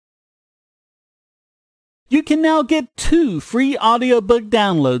You can now get 2 free audiobook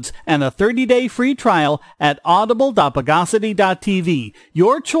downloads and a 30-day free trial at audible.bogosity.tv.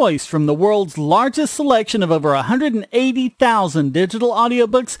 Your choice from the world's largest selection of over 180,000 digital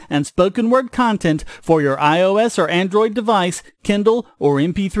audiobooks and spoken word content for your iOS or Android device, Kindle, or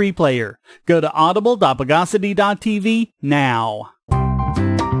MP3 player. Go to audible.bogosity.tv now.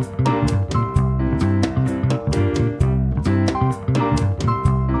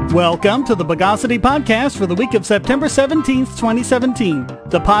 Welcome to the Bogosity Podcast for the week of September 17th, 2017,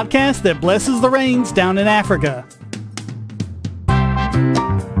 the podcast that blesses the rains down in Africa.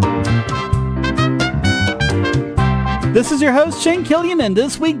 This is your host, Shane Killian, and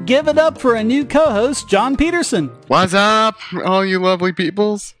this week give it up for a new co-host, John Peterson. What's up, all you lovely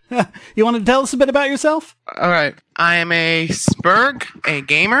peoples? You want to tell us a bit about yourself? All right. I am a Spurg, a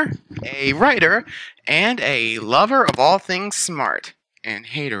gamer, a writer, and a lover of all things smart. And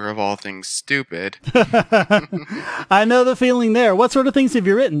hater of all things stupid. I know the feeling there. What sort of things have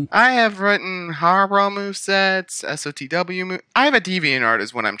you written? I have written horror movesets, SOTW I have a DeviantArt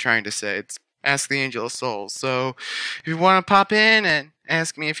is what I'm trying to say. It's Ask the Angel of Souls. So if you want to pop in and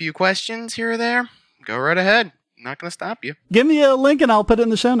ask me a few questions here or there, go right ahead. I'm not going to stop you. Give me a link and I'll put it in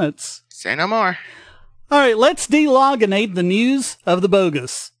the show notes. Say no more. All right, let's deloginate the news of the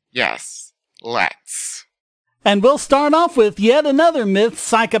Bogus. Yes, let's. And we'll start off with yet another myth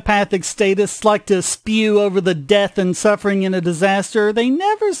psychopathic statists like to spew over the death and suffering in a disaster. They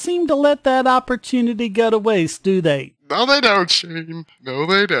never seem to let that opportunity go to waste, do they? No, they don't, Shane. No,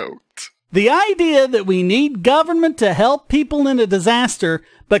 they don't. The idea that we need government to help people in a disaster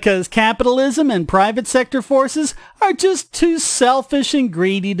because capitalism and private sector forces are just too selfish and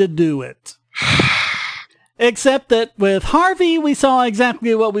greedy to do it. Except that with Harvey, we saw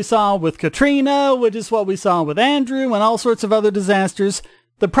exactly what we saw with Katrina, which is what we saw with Andrew and all sorts of other disasters.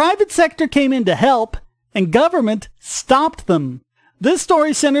 The private sector came in to help, and government stopped them. This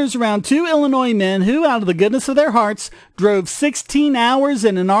story centers around 2 Illinois men who, out of the goodness of their hearts, drove 16 hours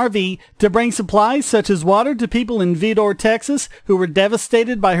in an RV to bring supplies such as water to people in Vidor, Texas, who were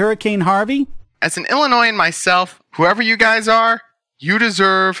devastated by Hurricane Harvey. As an Illinoisan myself, whoever you guys are, you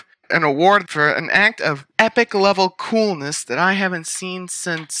deserve an award for an act of epic level coolness that I haven't seen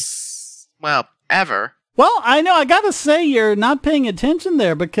since, well, ever. Well, I know, I gotta say you're not paying attention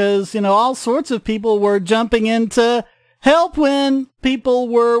there because, all sorts of people were jumping in to help when people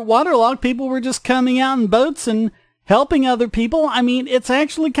were waterlogged. People were just coming out in boats and helping other people. I mean, it's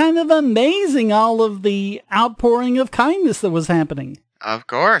actually kind of amazing, all of the outpouring of kindness that was happening. Of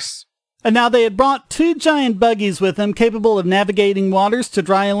course. And now they had brought 2 giant buggies with them capable of navigating waters to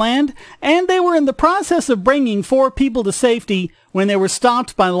dry land, and they were in the process of bringing 4 people to safety when they were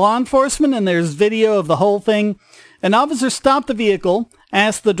stopped by law enforcement, and there's video of the whole thing. An officer stopped the vehicle,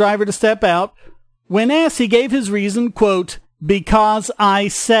 asked the driver to step out. When asked, he gave his reason, quote, "Because I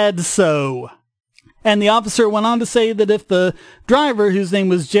said so." And the officer went on to say that if the driver, whose name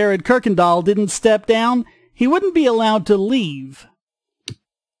was Jared Kirkendall, didn't step down, he wouldn't be allowed to leave.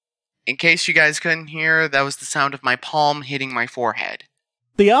 In case you guys couldn't hear, that was the sound of my palm hitting my forehead.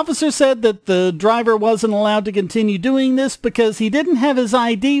 The officer said that the driver wasn't allowed to continue doing this because he didn't have his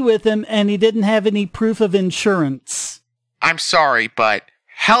ID with him and he didn't have any proof of insurance. I'm sorry, but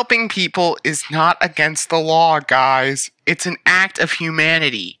helping people is not against the law, guys. It's an act of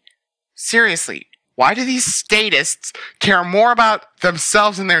humanity. Seriously, why do these statists care more about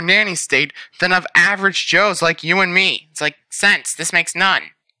themselves and their nanny state than of average Joes like you and me? It's like, sense, this makes none.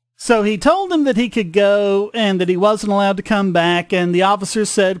 So he told him that he could go and that he wasn't allowed to come back, and the officer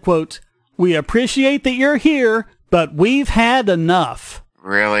said, quote, "We appreciate that you're here, but we've had enough."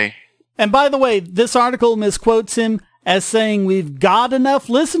 Really? And by the way, this article misquotes him as saying we've got enough.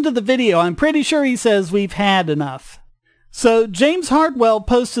 Listen to the video. I'm pretty sure he says we've had enough. So James Hartwell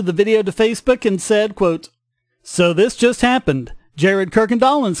posted the video to Facebook and said, quote, "So this just happened. Jared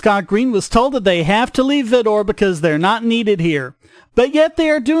Kirkendall and Scott Green was told that they have to leave Vidor because they're not needed here. But yet they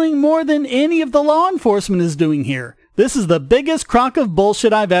are doing more than any of the law enforcement is doing here. This is the biggest crock of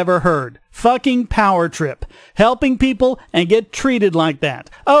bullshit I've ever heard. Fucking power trip. Helping people and get treated like that.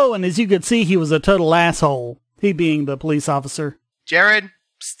 Oh, and as you could see, he was a total asshole. He being the police officer. Jared,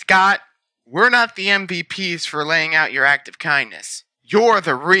 Scott, we're not the MVPs for laying out your act of kindness. You're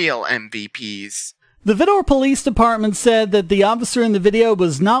the real MVPs. The Vidor Police Department said that the officer in the video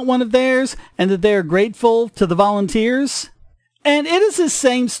was not one of theirs and that they are grateful to the volunteers. And it is the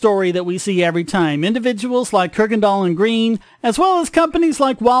same story that we see every time. Individuals like Kirkendall and Green, as well as companies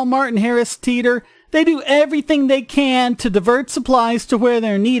like Walmart and Harris Teeter, they do everything they can to divert supplies to where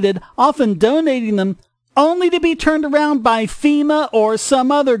they're needed, often donating them only to be turned around by FEMA or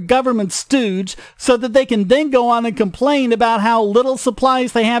some other government stooge so that they can then go on and complain about how little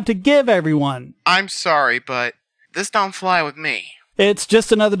supplies they have to give everyone. I'm sorry, but this don't fly with me. It's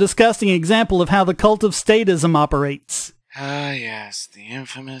just another disgusting example of how the cult of statism operates. Ah, yes, the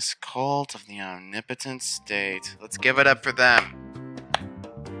infamous cult of the omnipotent state. Let's give it up for them.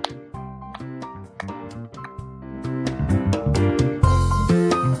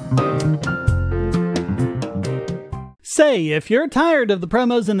 Say, if you're tired of the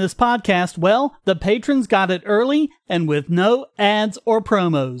promos in this podcast, well, the patrons got it early and with no ads or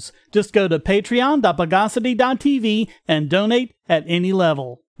promos. Just go to patreon.bogosity.tv and donate at any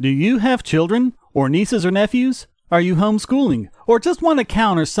level. Do you have children or nieces or nephews? Are you homeschooling or just want to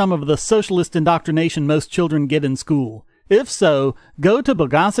counter some of the socialist indoctrination most children get in school? If so, go to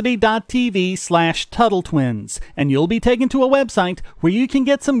bogosity.tv/TuttleTwins and you'll be taken to a website where you can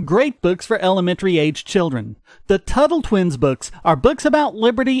get some great books for elementary-aged children. The Tuttle Twins books are books about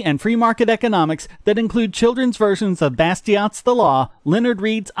liberty and free market economics that include children's versions of Bastiat's The Law, Leonard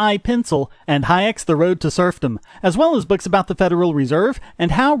Read's I, Pencil, and Hayek's The Road to Serfdom, as well as books about the Federal Reserve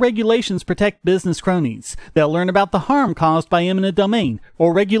and how regulations protect business cronies. They'll learn about the harm caused by eminent domain,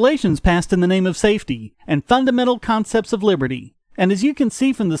 or regulations passed in the name of safety, and fundamental concepts of liberty. And as you can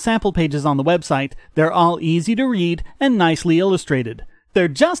see from the sample pages on the website, they're all easy to read and nicely illustrated. They're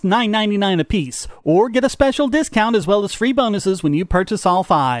just $9.99 a piece, or get a special discount as well as free bonuses when you purchase all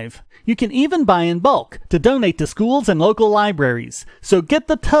 5. You can even buy in bulk to donate to schools and local libraries. So get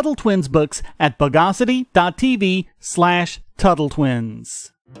the Tuttle Twins books at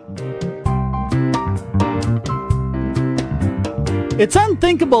bogosity.tv/TuttleTwins. It's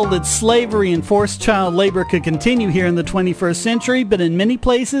unthinkable that slavery and forced child labor could continue here in the 21st century, but in many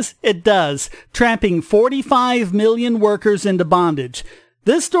places it does, trapping 45 million workers into bondage.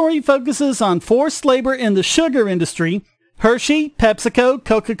 This story focuses on forced labor in the sugar industry. Hershey, PepsiCo,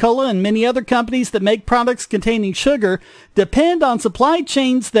 Coca-Cola, and many other companies that make products containing sugar depend on supply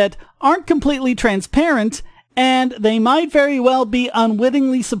chains that aren't completely transparent, and they might very well be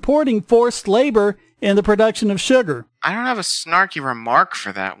unwittingly supporting forced labor in the production of sugar. I don't have a snarky remark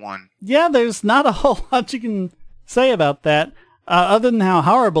for that one. Yeah, there's not a whole lot you can say about that, other than how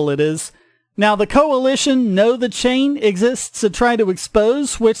horrible it is. Now, the coalition Know the Chain exists to try to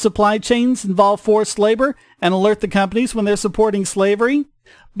expose which supply chains involve forced labor and alert the companies when they're supporting slavery.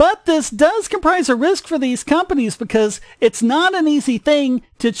 But this does comprise a risk for these companies because it's not an easy thing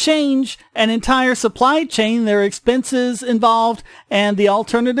to change an entire supply chain. There are expenses involved, and the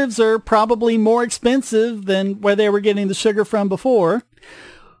alternatives are probably more expensive than where they were getting the sugar from before.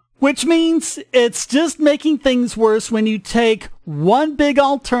 Which means it's just making things worse when you take one big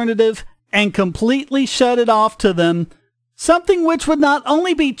alternative and completely shut it off to them. Something which would not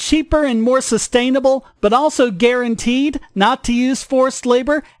only be cheaper and more sustainable, but also guaranteed not to use forced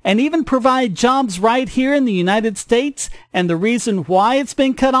labor and even provide jobs right here in the United States. And the reason why it's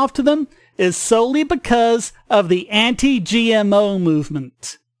been cut off to them is solely because of the anti-GMO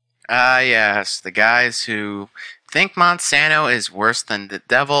movement. Yes, the guys who think Monsanto is worse than the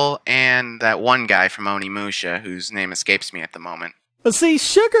devil, and that one guy from Onimusha whose name escapes me at the moment. But see,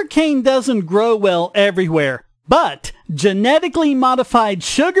 sugar cane doesn't grow well everywhere. But genetically modified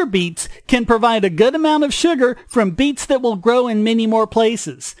sugar beets can provide a good amount of sugar from beets that will grow in many more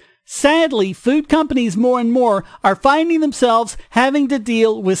places. Sadly, food companies more and more are finding themselves having to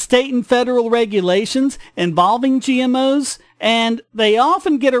deal with state and federal regulations involving GMOs, and they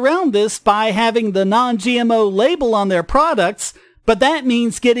often get around this by having the non-GMO label on their products, but that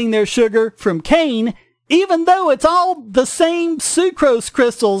means getting their sugar from cane, even though it's all the same sucrose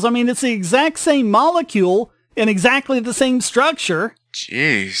crystals. I mean, it's the exact same molecule in exactly the same structure.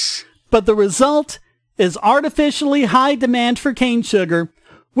 Jeez. But the result is artificially high demand for cane sugar,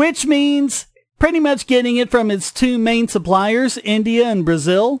 which means pretty much getting it from its 2 main suppliers, India and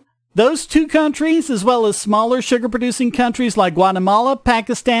Brazil. Those 2 countries, as well as smaller sugar-producing countries like Guatemala,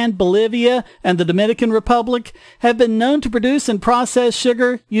 Pakistan, Bolivia, and the Dominican Republic, have been known to produce and process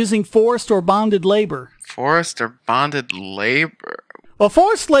sugar using forced or bonded labor. Forced or bonded labor? Well,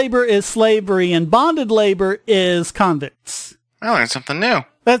 forced labor is slavery, and bonded labor is convicts. I learned something new.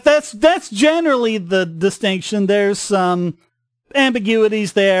 That's generally the distinction. There's some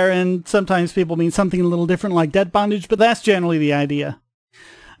ambiguities there, and sometimes people mean something a little different like debt bondage, but that's generally the idea.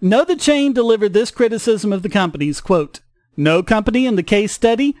 Know the Chain delivered this criticism of the companies, quote, "No company in the case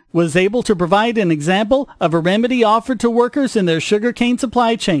study was able to provide an example of a remedy offered to workers in their sugarcane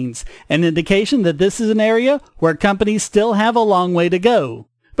supply chains, an indication that this is an area where companies still have a long way to go.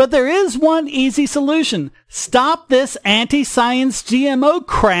 But there is one easy solution. Stop this anti-science GMO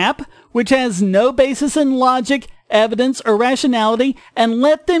crap which has no basis in logic, evidence, or rationality, and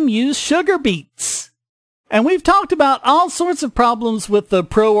let them use sugar beets. And we've talked about all sorts of problems with the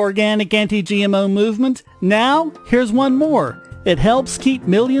pro-organic anti-GMO movement. Now, here's one more. It helps keep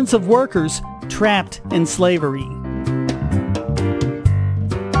millions of workers trapped in slavery.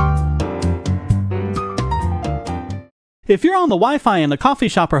 If you're on the Wi-Fi in a coffee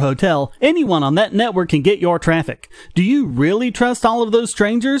shop or hotel, anyone on that network can get your traffic. Do you really trust all of those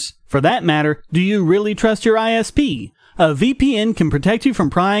strangers? For that matter, do you really trust your ISP? A VPN can protect you from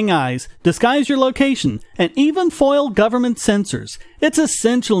prying eyes, disguise your location, and even foil government censors. It's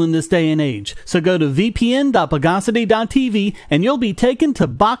essential in this day and age, so go to vpn.bogosity.tv and you'll be taken to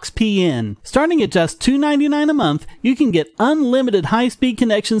BoxPN. Starting at just $2.99 a month, you can get unlimited high-speed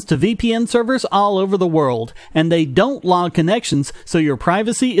connections to VPN servers all over the world, and they don't log connections, so your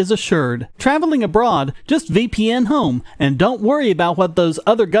privacy is assured. Traveling abroad, just VPN home, and don't worry about what those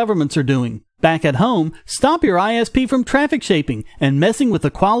other governments are doing. Back at home, stop your ISP from traffic shaping and messing with the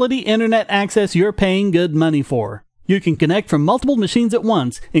quality internet access you're paying good money for. You can connect from multiple machines at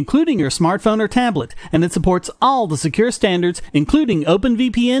once, including your smartphone or tablet, and it supports all the secure standards, including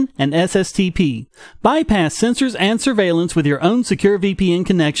OpenVPN and SSTP. Bypass censors and surveillance with your own secure VPN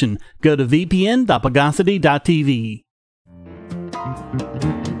connection. Go to vpn.bogosity.tv.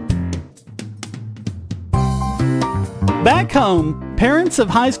 Back home, parents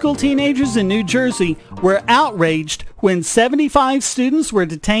of high school teenagers in New Jersey were outraged when 75 students were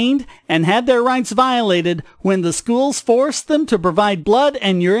detained and had their rights violated when the schools forced them to provide blood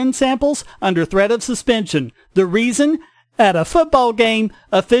and urine samples under threat of suspension. The reason? At a football game,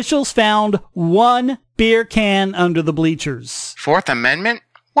 officials found one beer can under the bleachers. Fourth Amendment?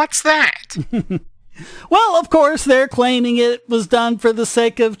 What's that? Well, of course, they're claiming it was done for the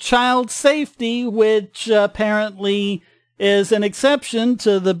sake of child safety, which apparently is an exception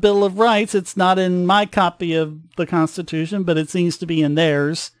to the Bill of Rights. It's not in my copy of the Constitution, but it seems to be in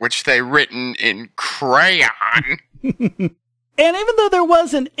theirs. Which they written in crayon. And even though there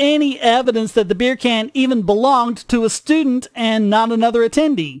wasn't any evidence that the beer can even belonged to a student and not another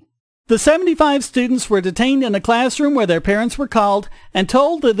attendee, the 75 students were detained in a classroom where their parents were called and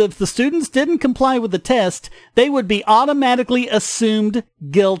told that if the students didn't comply with the test, they would be automatically assumed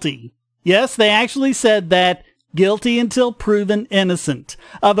guilty. Yes, they actually said that, guilty until proven innocent,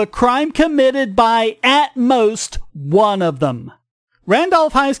 of a crime committed by, at most, one of them.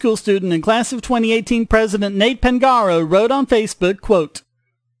 Randolph High School student and class of 2018 President Nate Pangaro wrote on Facebook, quote,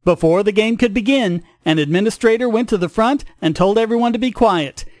 "Before the game could begin, an administrator went to the front and told everyone to be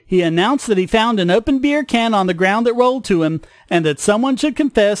quiet. He announced that he found an open beer can on the ground that rolled to him and that someone should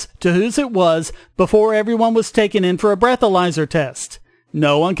confess to whose it was before everyone was taken in for a breathalyzer test.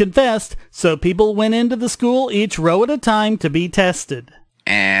 No one confessed, so people went into the school each row at a time to be tested."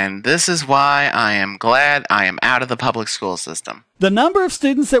 And this is why I am glad I am out of the public school system. The number of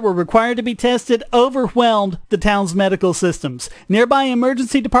students that were required to be tested overwhelmed the town's medical systems. Nearby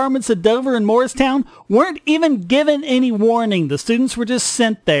emergency departments at Dover and Morristown weren't even given any warning. The students were just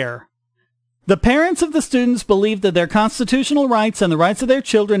sent there. The parents of the students believed that their constitutional rights and the rights of their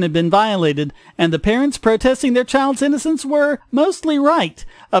children had been violated, and the parents protesting their child's innocence were mostly right.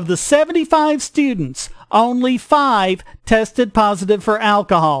 Of the 75 students, only 5 tested positive for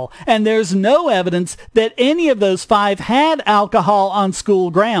alcohol, and there's no evidence that any of those 5 had alcohol on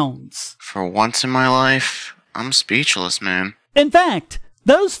school grounds. For once in my life, I'm speechless, man. In fact,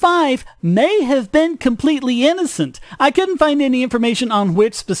 those 5 may have been completely innocent. I couldn't find any information on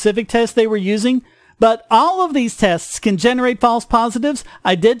which specific test they were using, but all of these tests can generate false positives.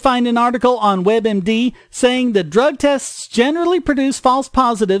 I did find an article on WebMD saying that drug tests generally produce false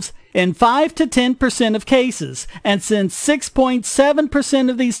positives in 5 to 10% of cases. And since 6.7%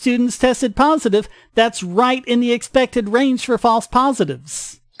 of these students tested positive, that's right in the expected range for false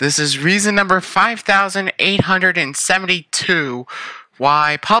positives. This is reason number 5,872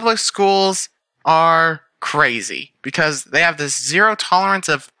 why public schools are crazy. Because they have this zero tolerance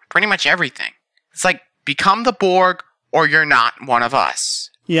of pretty much everything. It's like, become the Borg or you're not one of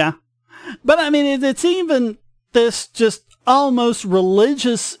us. Yeah. But I mean, it's even this just almost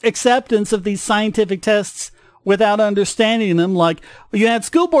religious acceptance of these scientific tests without understanding them. Like, you had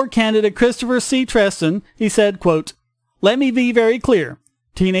school board candidate Christopher C. Treston. He said, quote, "Let me be very clear.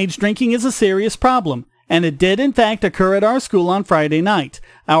 Teenage drinking is a serious problem, and it did in fact occur at our school on Friday night.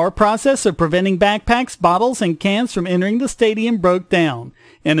 Our process of preventing backpacks, bottles, and cans from entering the stadium broke down.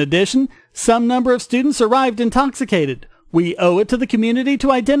 In addition, some number of students arrived intoxicated. We owe it to the community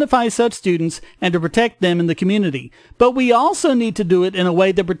to identify such students and to protect them in the community. But we also need to do it in a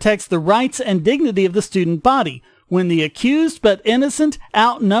way that protects the rights and dignity of the student body. when the accused but innocent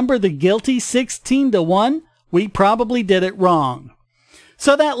outnumber the guilty 16-1, we probably did it wrong.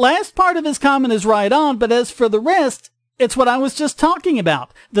 So that last part of his comment is right on, but as for the rest, it's what I was just talking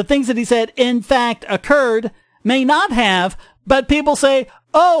about. The things that he said, in fact, occurred, may not have, but people say,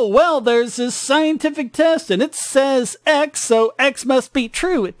 oh, well, there's this scientific test and it says X, so X must be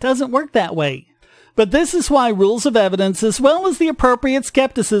true. It doesn't work that way. But this is why rules of evidence, as well as the appropriate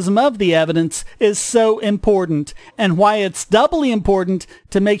skepticism of the evidence, is so important, and why it's doubly important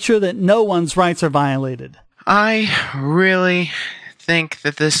to make sure that no one's rights are violated. I really think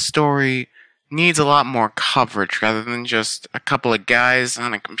that this story needs a lot more coverage rather than just a couple of guys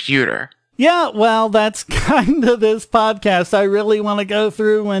on a computer. Yeah, well, that's kind of this podcast. I really want to go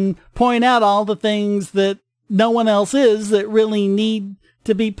through and point out all the things that no one else is that really need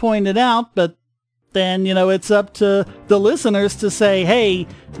to be pointed out, but then, it's up to the listeners to say, hey,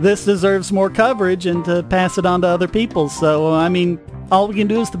 this deserves more coverage and to pass it on to other people. So, all we can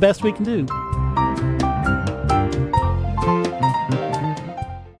do is the best we can do.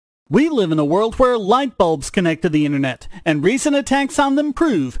 We live in a world where light bulbs connect to the internet, and recent attacks on them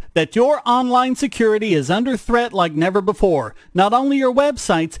prove that your online security is under threat like never before. Not only your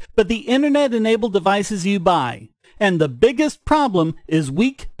websites, but the internet-enabled devices you buy. And the biggest problem is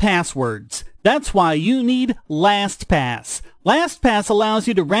weak passwords. That's why you need LastPass. LastPass allows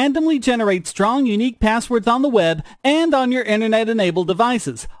you to randomly generate strong, unique passwords on the web and on your internet-enabled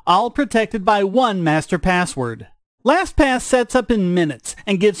devices, all protected by one master password. LastPass sets up in minutes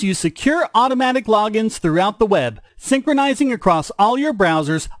and gives you secure automatic logins throughout the web, synchronizing across all your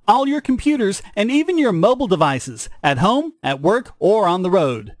browsers, all your computers, and even your mobile devices, at home, at work, or on the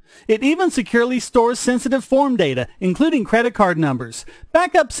road. It even securely stores sensitive form data, including credit card numbers,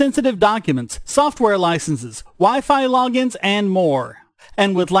 backup sensitive documents, software licenses, Wi-Fi logins, and more.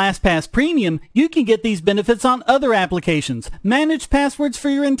 And with LastPass Premium, you can get these benefits on other applications, manage passwords for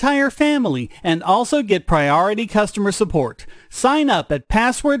your entire family, and also get priority customer support. Sign up at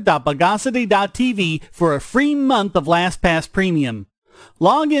password.bogosity.tv for a free month of LastPass Premium.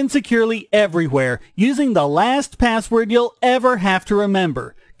 Log in securely everywhere using the last password you'll ever have to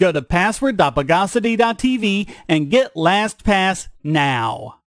remember. Go to password.bogosity.tv and get LastPass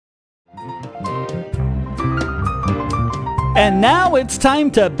now. And now it's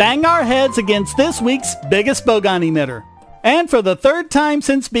time to bang our heads against this week's biggest bogon emitter. And for the third time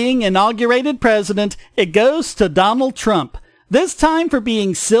since being inaugurated president, it goes to Donald Trump. This time for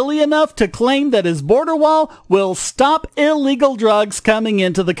being silly enough to claim that his border wall will stop illegal drugs coming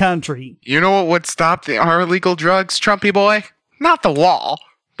into the country. You know what would stop our illegal drugs, Trumpy boy? Not the wall,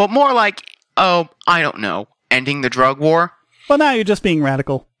 but more like, I don't know, ending the drug war? Well, now you're just being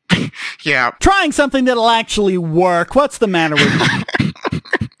radical. Yeah. Trying something that'll actually work. What's the matter with you?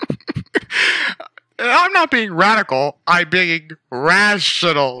 I'm not being radical. I'm being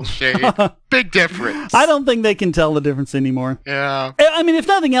rational, Shane. Big difference. I don't think they can tell the difference anymore. Yeah. If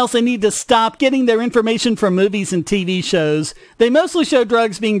nothing else, they need to stop getting their information from movies and TV shows. They mostly show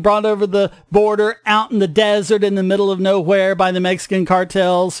drugs being brought over the border, out in the desert in the middle of nowhere by the Mexican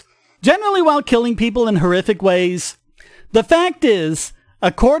cartels, generally while killing people in horrific ways. The fact is,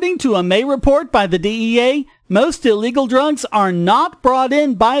 according to a May report by the DEA, most illegal drugs are not brought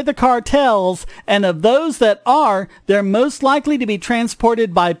in by the cartels, and of those that are, they're most likely to be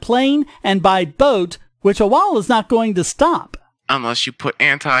transported by plane and by boat, which a wall is not going to stop. Unless you put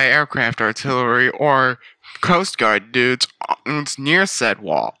anti-aircraft artillery or Coast Guard dudes near said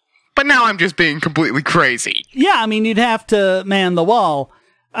wall. But now I'm just being completely crazy. Yeah, you'd have to man the wall.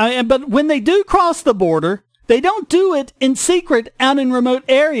 But when they do cross the border, they don't do it in secret out in remote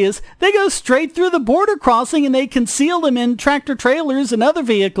areas. They go straight through the border crossing and they conceal them in tractor trailers and other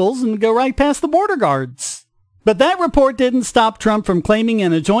vehicles and go right past the border guards. But that report didn't stop Trump from claiming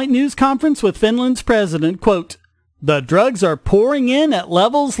in a joint news conference with Finland's president, quote, "The drugs are pouring in at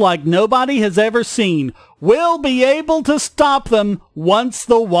levels like nobody has ever seen. We'll be able to stop them once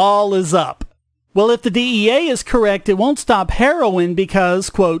the wall is up." Well, if the DEA is correct, it won't stop heroin because,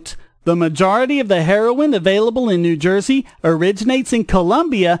 quote, "The majority of the heroin available in New Jersey originates in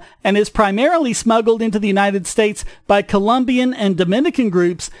Colombia and is primarily smuggled into the United States by Colombian and Dominican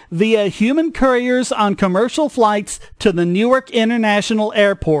groups via human couriers on commercial flights to the Newark International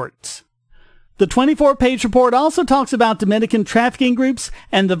Airport." The 24-page report also talks about Dominican trafficking groups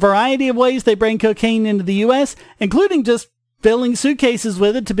and the variety of ways they bring cocaine into the U.S., including just filling suitcases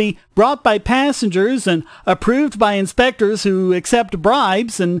with it to be brought by passengers and approved by inspectors who accept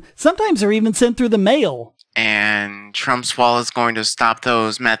bribes, and sometimes are even sent through the mail. And Trump's wall is going to stop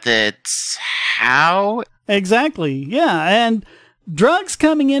those methods how? Exactly, yeah. And drugs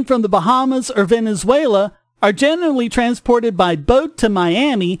coming in from the Bahamas or Venezuela are generally transported by boat to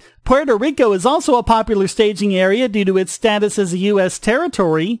Miami. Puerto Rico is also a popular staging area due to its status as a U.S.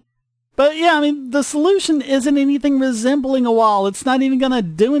 territory. But yeah, I mean, the solution isn't anything resembling a wall. It's not even going to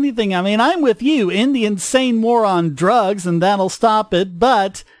do anything. I mean, I'm with you. End the insane war on drugs and that'll stop it.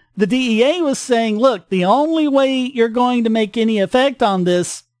 But the DEA was saying, look, the only way you're going to make any effect on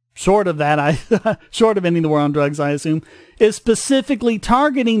this, short of ending the war on drugs, I assume, is specifically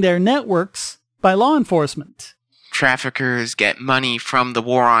targeting their networks by law enforcement. Traffickers get money from the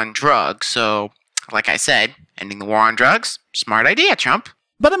war on drugs. So, like I said, ending the war on drugs, smart idea, chump.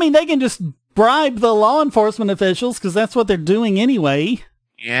 But I mean, they can just bribe the law enforcement officials because that's what they're doing anyway.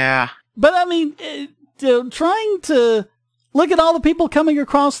 Yeah. But I mean, trying to look at all the people coming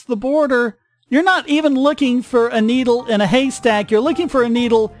across the border, you're not even looking for a needle in a haystack. You're looking for a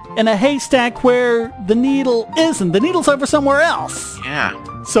needle in a haystack where the needle isn't. The needle's over somewhere else. Yeah.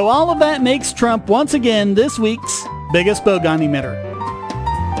 So all of that makes Trump once again this week's biggest bogon emitter.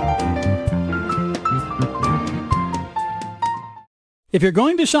 If you're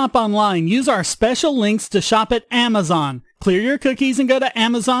going to shop online, use our special links to shop at Amazon. Clear your cookies and go to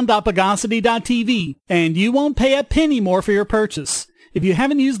amazon.bogosity.tv, and you won't pay a penny more for your purchase. If you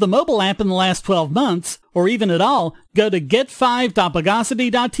haven't used the mobile app in the last 12 months, or even at all, go to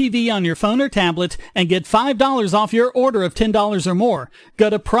get5.bogosity.tv on your phone or tablet and get $5 off your order of $10 or more. Go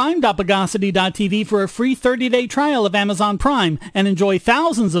to prime.bogosity.tv for a free 30-day trial of Amazon Prime and enjoy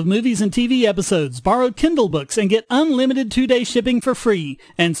thousands of movies and TV episodes, borrowed Kindle books, and get unlimited 2-day shipping for free.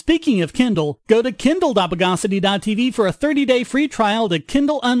 And speaking of Kindle, go to kindle.bogosity.tv for a 30-day free trial to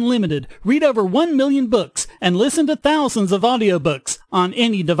Kindle Unlimited. Read over 1 million books and listen to thousands of audiobooks on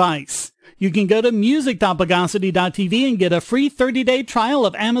any device. You can go to music.bogosity.tv and get a free 30-day trial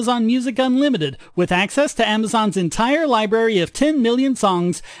of Amazon Music Unlimited with access to Amazon's entire library of 10 million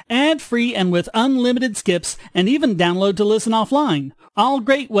songs, ad-free and with unlimited skips, and even download to listen offline. All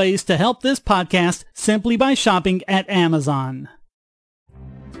great ways to help this podcast simply by shopping at Amazon.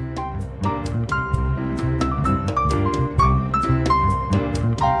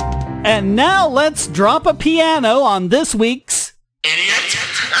 And now let's drop a piano on this week's Idiot Extraordinaire!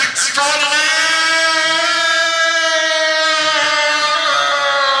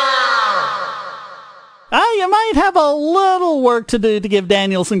 You might have a little work to do to give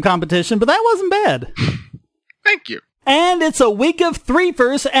Daniel some competition, but that wasn't bad. Thank you. And it's a week of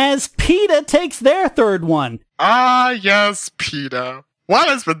threefers as PETA takes their third one. Ah, yes, PETA. What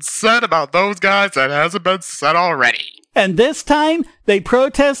has been said about those guys that hasn't been said already? And this time, they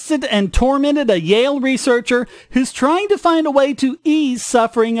protested and tormented a Yale researcher who's trying to find a way to ease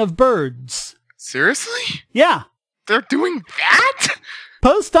suffering of birds. Seriously? Yeah. They're doing that?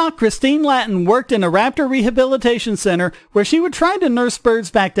 Postdoc Christine Lattin worked in a raptor rehabilitation center where she would try to nurse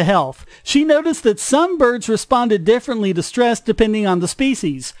birds back to health. She noticed that some birds responded differently to stress depending on the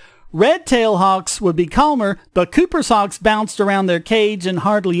species. Red-tailed hawks would be calmer, but Cooper's hawks bounced around their cage and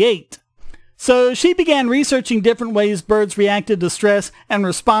hardly ate. So she began researching different ways birds reacted to stress and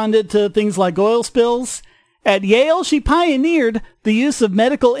responded to things like oil spills. At Yale, she pioneered the use of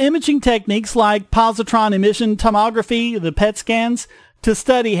medical imaging techniques like positron emission tomography, the PET scans, to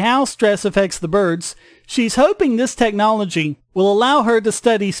study how stress affects the birds. She's hoping this technology will allow her to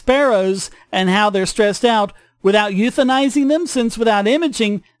study sparrows and how they're stressed out without euthanizing them, since without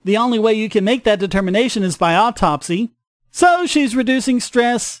imaging, the only way you can make that determination is by autopsy. So she's reducing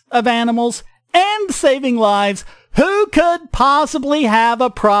stress of animals and saving lives. Who could possibly have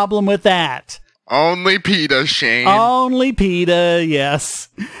a problem with that? Only PETA, Shane. Only PETA, yes.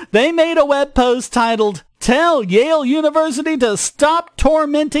 They made a web post titled, "Tell Yale University to Stop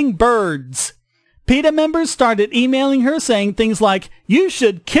Tormenting Birds." PETA members started emailing her saying things like, "You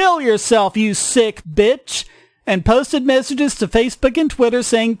should kill yourself, you sick bitch," and posted messages to Facebook and Twitter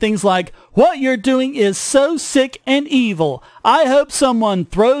saying things like, "What you're doing is so sick and evil. I hope someone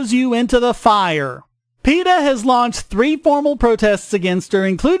throws you into the fire." PETA has launched 3 formal protests against her,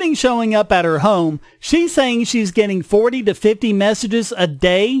 including showing up at her home. She's saying she's getting 40 to 50 messages a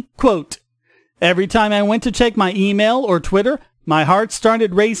day. Quote, "Every time I went to check my email or Twitter, my heart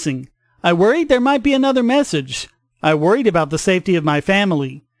started racing. I worried there might be another message. I worried about the safety of my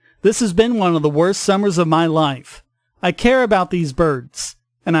family. This has been one of the worst summers of my life. I care about these birds,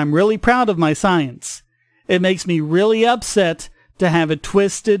 and I'm really proud of my science. It makes me really upset to have it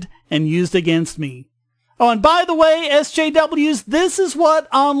twisted and used against me." Oh, and by the way, SJWs, this is what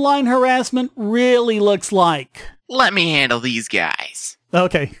online harassment really looks like. Let me handle these guys.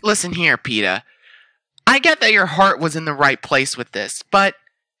 Okay. Listen here, PETA. I get that your heart was in the right place with this, but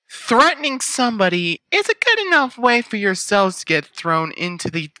threatening somebody is a good enough way for yourselves to get thrown into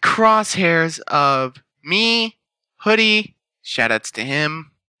the crosshairs of me, Hoodie, shoutouts to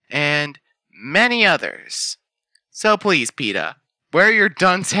him, and many others. So please, PETA, wear your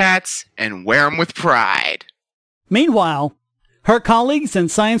dunce hats and wear them with pride. Meanwhile, her colleagues and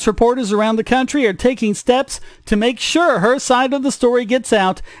science reporters around the country are taking steps to make sure her side of the story gets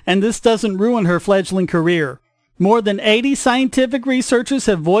out and this doesn't ruin her fledgling career. More than 80 scientific researchers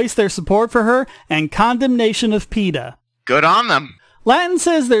have voiced their support for her and condemnation of PETA. Good on them. Latin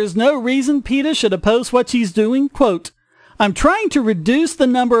says there's no reason PETA should oppose what she's doing. Quote, I'm trying to reduce the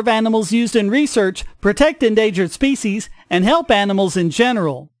number of animals used in research, protect endangered species, and help animals in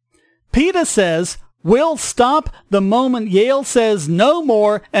general. PETA says, we'll stop the moment Yale says no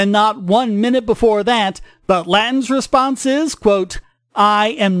more and not 1 minute before that, but Latin's response is, quote, I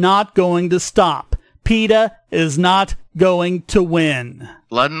am not going to stop. PETA is not going to win.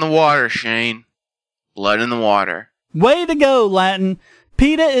 Blood in the water, Shane. Blood in the water. Way to go, Latin.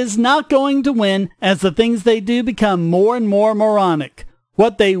 PETA is not going to win as the things they do become more and more moronic.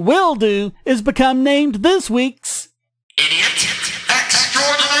 What they will do is become named this week's Idiot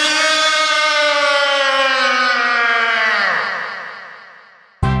Extraordinaire!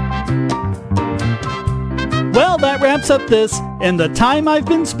 Well, that wraps up this. In the time I've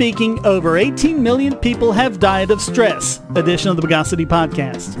been speaking, over 18 million people have died of stress edition of the Bogosity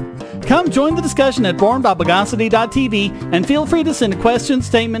podcast. Come join the discussion at forum.bogosity.tv and feel free to send a question,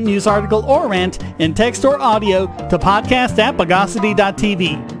 statement, news article, or rant in text or audio to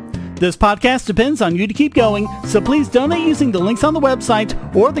podcast@bogosity.tv. This podcast depends on you to keep going, so please donate using the links on the website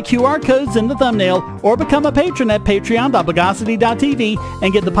or the QR codes in the thumbnail, or become a patron at patreon.bogosity.tv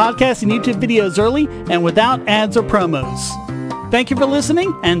and get the podcast and YouTube videos early and without ads or promos. Thank you for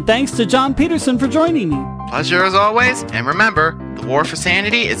listening, and thanks to John Peterson for joining me. Pleasure as always, and remember, the war for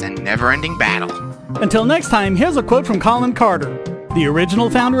sanity is a never-ending battle. Until next time, here's a quote from Colin Carter. The original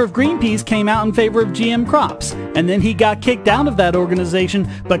founder of Greenpeace came out in favor of GM crops, and then he got kicked out of that organization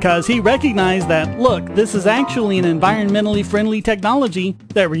because he recognized that, look, this is actually an environmentally friendly technology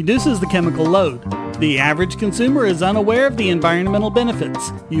that reduces the chemical load. The average consumer is unaware of the environmental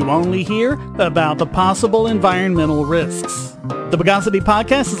benefits. You only hear about the possible environmental risks. The Bogosity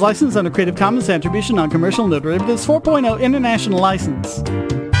podcast is licensed under Creative Commons Attribution Non-Commercial No Derivatives 4.0 International License.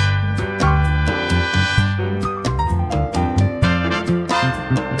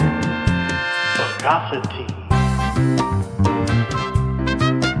 Bogosity.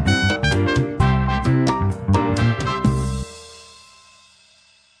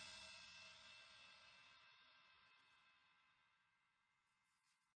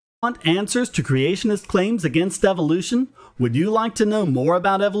 Want answers to creationist claims against evolution? Would you like to know more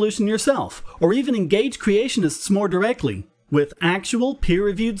about evolution yourself, or even engage creationists more directly, with actual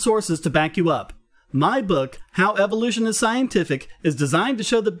peer-reviewed sources to back you up? My book, How Evolution is Scientific, is designed to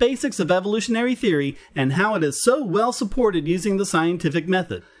show the basics of evolutionary theory and how it is so well supported using the scientific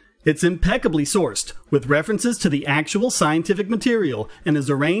method. It's impeccably sourced, with references to the actual scientific material, and is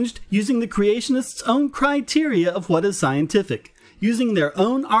arranged using the creationists' own criteria of what is scientific. Using their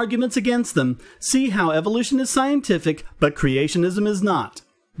own arguments against them, see how evolution is scientific, but creationism is not,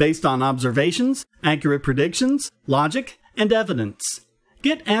 based on observations, accurate predictions, logic, and evidence.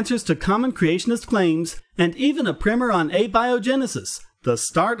 Get answers to common creationist claims, and even a primer on abiogenesis, the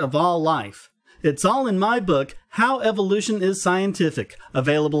start of all life. It's all in my book, How Evolution is Scientific,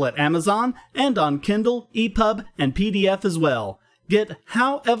 available at Amazon and on Kindle, EPUB, and PDF as well. Get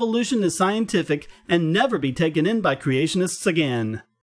How Evolution is Scientific and never be taken in by creationists again.